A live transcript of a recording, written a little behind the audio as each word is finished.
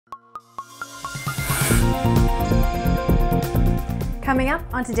Coming up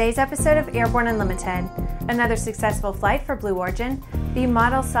on today's episode of Airborne Unlimited, another successful flight for Blue Origin, the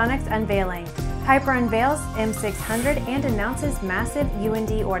model Sonex Unveiling, Piper unveils M600 and announces massive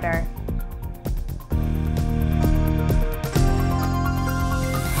UND order.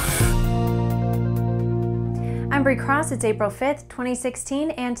 I'm Bree Cross, it's April 5th,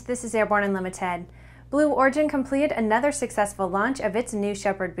 2016, and this is Airborne Unlimited. Blue Origin completed another successful launch of its new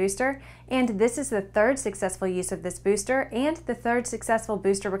Shepard booster, and this is the third successful use of this booster and the third successful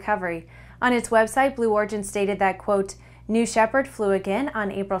booster recovery. On its website, Blue Origin stated that, quote, "New Shepard flew again on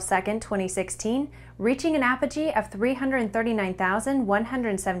April 2nd, 2016, reaching an apogee of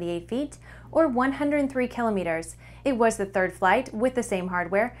 339,178 feet, or 103 kilometers. It was the third flight with the same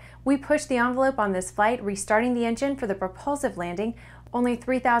hardware. We pushed the envelope on this flight, restarting the engine for the propulsive landing, only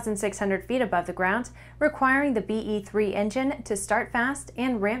 3,600 feet above the ground, requiring the BE-3 engine to start fast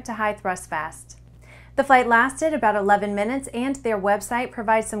and ramp to high thrust fast." The flight lasted about 11 minutes, and their website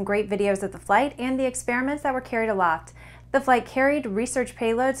provides some great videos of the flight and the experiments that were carried aloft. The flight carried research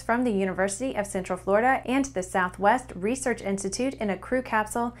payloads from the University of Central Florida and the Southwest Research Institute in a crew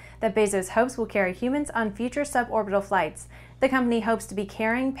capsule that Bezos hopes will carry humans on future suborbital flights. The company hopes to be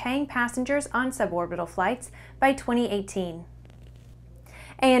carrying paying passengers on suborbital flights by 2018.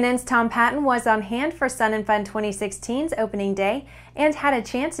 ANN's Tom Patton was on hand for Sun and Fun 2016's opening day and had a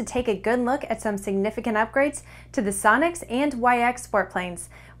chance to take a good look at some significant upgrades to the Sonex and YX sport planes.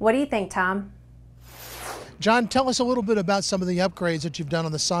 What do you think, Tom? John, tell us a little bit about some of the upgrades that you've done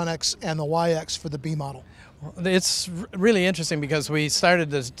on the Sonex and the YX for the B model. It's really interesting because we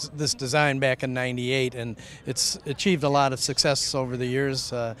started this design back in '98, and it's achieved a lot of success over the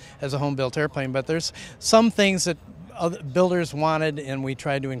years as a home-built airplane, but there's some things that other builders wanted, and we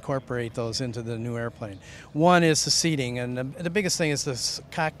tried to incorporate those into the new airplane. One is the seating, and the biggest thing is this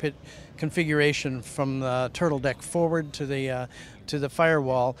cockpit configuration from the turtle deck forward to the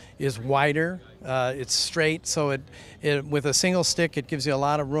firewall is wider. It's straight, so it with a single stick it gives you a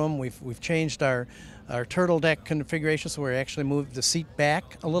lot of room. We've changed our turtle deck configuration, so we actually moved the seat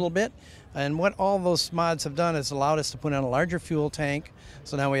back a little bit. And what all those mods have done is allowed us to put in a larger fuel tank.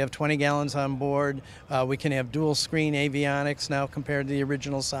 So now we have 20 gallons on board. We can have dual screen avionics now compared to the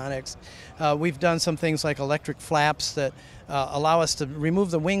original Sonex. We've done some things like electric flaps that allow us to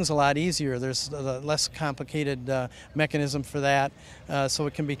remove the wings a lot easier. There's a less complicated mechanism for that, so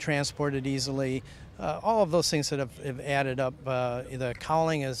it can be transported easily. All of those things that have added up. The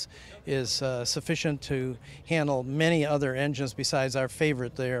cowling is sufficient to handle many other engines besides our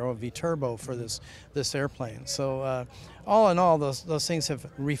favorite, the Aero-V turbo for this airplane. So all in all, those things have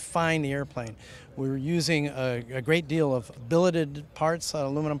refined the airplane. We're using a great deal of billeted parts,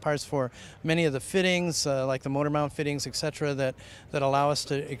 aluminum parts for many of the fittings, like the motor mount fittings, etc., that allow us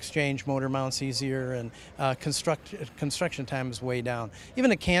to exchange motor mounts easier, and construction time is way down. Even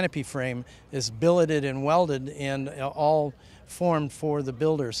the canopy frame is billeted and welded and all formed for the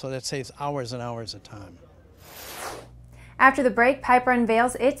builder, so that saves hours and hours of time. After the break, Piper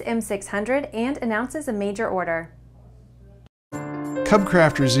unveils its M600 and announces a major order. Cub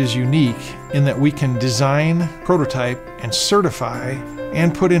Crafters is unique in that we can design, prototype, and certify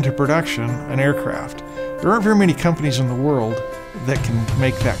and put into production an aircraft. There aren't very many companies in the world that can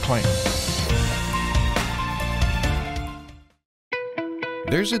make that claim.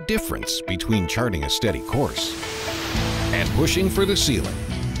 There's a difference between charting a steady course and pushing for the ceiling.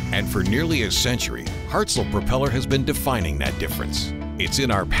 And for nearly a century, Hartzell Propeller has been defining that difference. It's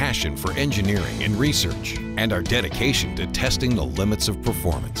in our passion for engineering and research and our dedication to testing the limits of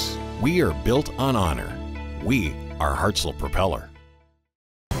performance. We are built on honor. We are Hartzell Propeller.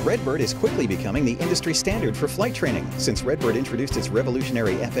 Redbird is quickly becoming the industry standard for flight training. Since Redbird introduced its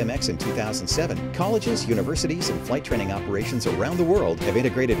revolutionary FMX in 2007, colleges, universities, and flight training operations around the world have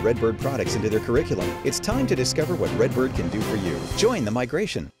integrated Redbird products into their curriculum. It's time to discover what Redbird can do for you. Join the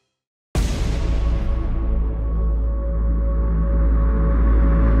migration.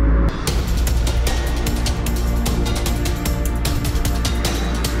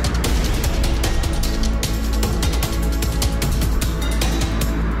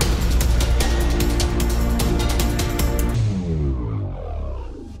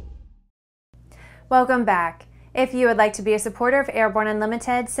 Welcome back. If you would like to be a supporter of Airborne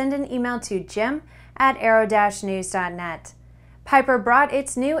Unlimited, send an email to jim@aero-news.net. Piper brought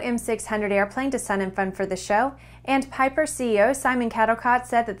its new M600 airplane to Sun and Fun for the show, and Piper CEO Simon Cattlecott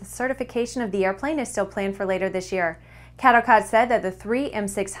said that the certification of the airplane is still planned for later this year. Cattlecott said that the 3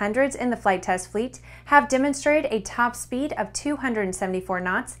 M600s in the flight test fleet have demonstrated a top speed of 274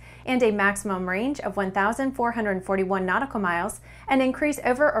 knots and a maximum range of 1,441 nautical miles, an increase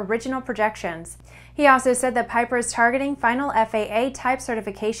over original projections. He also said that Piper is targeting final FAA type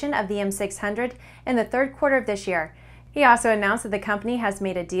certification of the M600 in the third quarter of this year. He also announced that the company has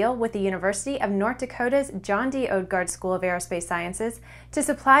made a deal with the University of North Dakota's John D. Odgaard School of Aerospace Sciences to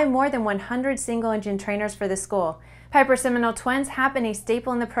supply more than 100 single-engine trainers for the school. Piper Seminole twins have been a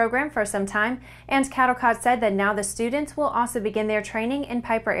staple in the program for some time, and Cattlecott said that now the students will also begin their training in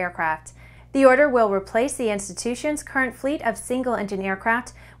Piper aircraft. The order will replace the institution's current fleet of single-engine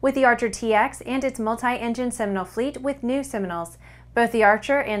aircraft with the Archer TX and its multi-engine Seminole fleet with new Seminoles. Both the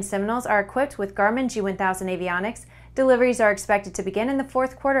Archer and Seminoles are equipped with Garmin G1000 avionics. Deliveries are expected to begin in the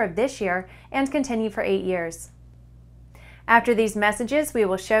fourth quarter of this year and continue for 8 years. After these messages, we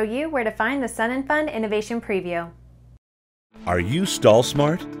will show you where to find the Sun & Fun Innovation Preview. Are you stall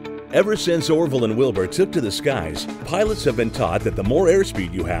smart? Ever since Orville and Wilbur took to the skies, pilots have been taught that the more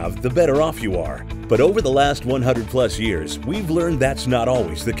airspeed you have, the better off you are. But over the last 100+ years, we've learned that's not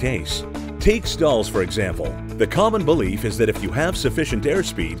always the case. Take stalls, for example. The common belief is that if you have sufficient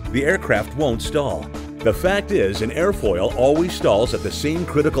airspeed, the aircraft won't stall. The fact is, an airfoil always stalls at the same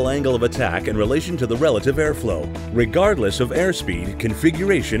critical angle of attack in relation to the relative airflow, regardless of airspeed,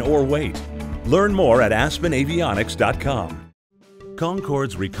 configuration, or weight. Learn more at aspenavionics.com.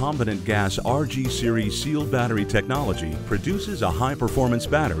 Concorde's recombinant gas RG series sealed battery technology produces a high-performance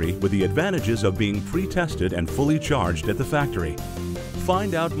battery with the advantages of being pre-tested and fully charged at the factory.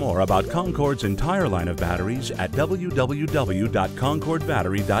 Find out more about Concorde's entire line of batteries at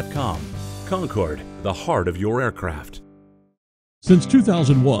www.concordebattery.com. Concorde, the heart of your aircraft. Since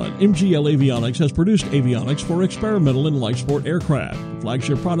 2001, MGL Avionics has produced avionics for experimental and light sport aircraft. The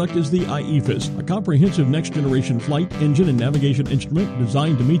flagship product is the IEFIS, a comprehensive next-generation flight, engine, and navigation instrument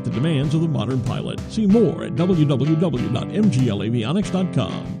designed to meet the demands of the modern pilot. See more at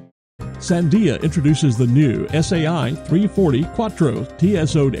www.mglavionics.com. Sandia introduces the new SAI 340 Quattro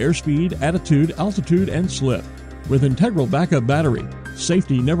TSO'd airspeed, attitude, altitude, and slip. With integral backup battery,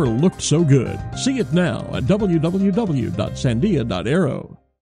 safety never looked so good. See it now at www.sandia.aero.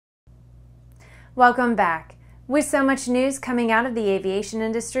 Welcome back. With so much news coming out of the aviation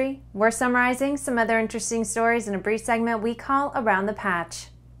industry, we're summarizing some other interesting stories in a brief segment we call Around the Patch.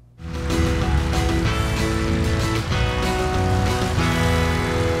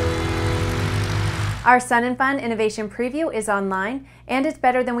 Our Sun & Fun Innovation Preview is online, and it's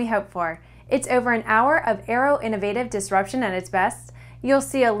better than we hoped for. It's over an hour of aero-innovative disruption at its best. You'll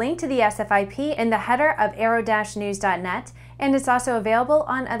see a link to the SFIP in the header of aero-news.net, and it's also available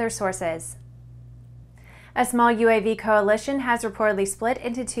on other sources. A small UAV coalition has reportedly split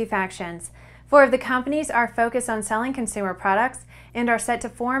into 2 factions. 4 of the companies are focused on selling consumer products and are set to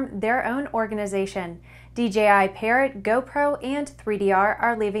form their own organization. DJI, Parrot, GoPro, and 3DR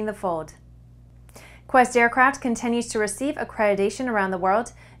are leaving the fold. Quest Aircraft continues to receive accreditation around the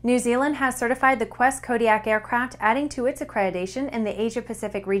world. New Zealand has certified the Quest Kodiak aircraft, adding to its accreditation in the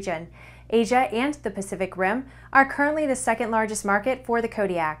Asia-Pacific region. Asia and the Pacific Rim are currently the second largest market for the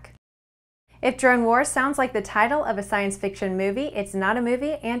Kodiak. If Drone Wars sounds like the title of a science fiction movie, it's not a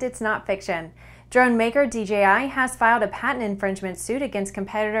movie and it's not fiction. Drone maker DJI has filed a patent infringement suit against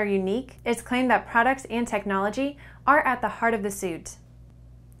competitor Yuneec. It's claimed that products and technology are at the heart of the suit.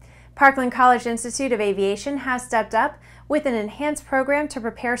 Parkland College Institute of Aviation has stepped up with an enhanced program to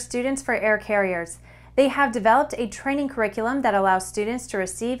prepare students for air carriers. They have developed a training curriculum that allows students to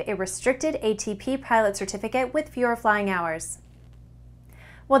receive a restricted ATP pilot certificate with fewer flying hours.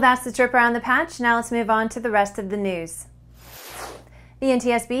 Well, that's the trip around the patch. Now let's move on to the rest of the news. The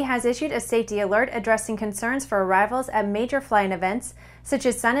NTSB has issued a safety alert addressing concerns for arrivals at major flying events such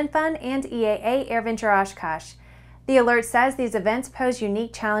as Sun & Fun and EAA AirVenture Oshkosh. The alert says these events pose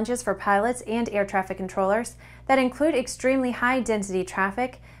unique challenges for pilots and air traffic controllers that include extremely high-density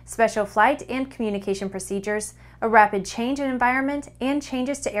traffic, special flight and communication procedures, a rapid change in environment, and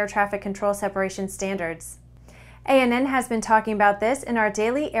changes to air traffic control separation standards. ANN has been talking about this in our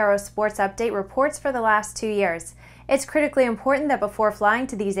daily Aero Sports Update reports for the last 2 years. It's critically important that before flying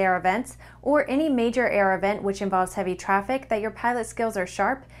to these air events, or any major air event which involves heavy traffic, that your pilot skills are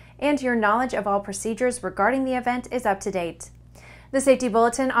sharp and your knowledge of all procedures regarding the event is up to date. The Safety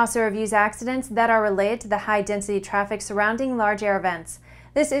Bulletin also reviews accidents that are related to the high-density traffic surrounding large air events.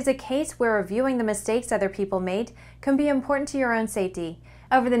 This is a case where reviewing the mistakes other people made can be important to your own safety.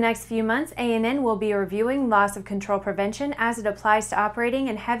 Over the next few months, ANN will be reviewing loss of control prevention as it applies to operating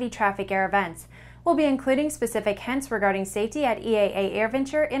in heavy traffic air events. We'll be including specific hints regarding safety at EAA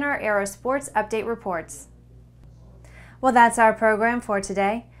AirVenture in our Aero Sports Update reports. Well, that's our program for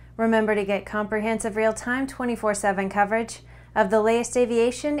today. Remember to get comprehensive real-time 24/7 coverage of the latest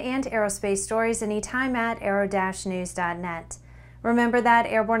aviation and aerospace stories anytime at aero-news.net. Remember that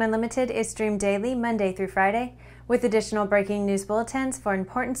Airborne Unlimited is streamed daily, Monday through Friday, with additional breaking news bulletins for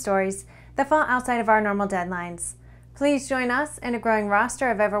important stories that fall outside of our normal deadlines. Please join us in a growing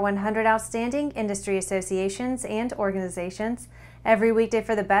roster of over 100 outstanding industry associations and organizations every weekday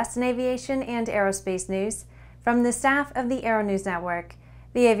for the best in aviation and aerospace news from the staff of the Aero-News Network,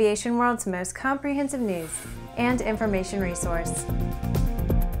 the aviation world's most comprehensive news and information resource.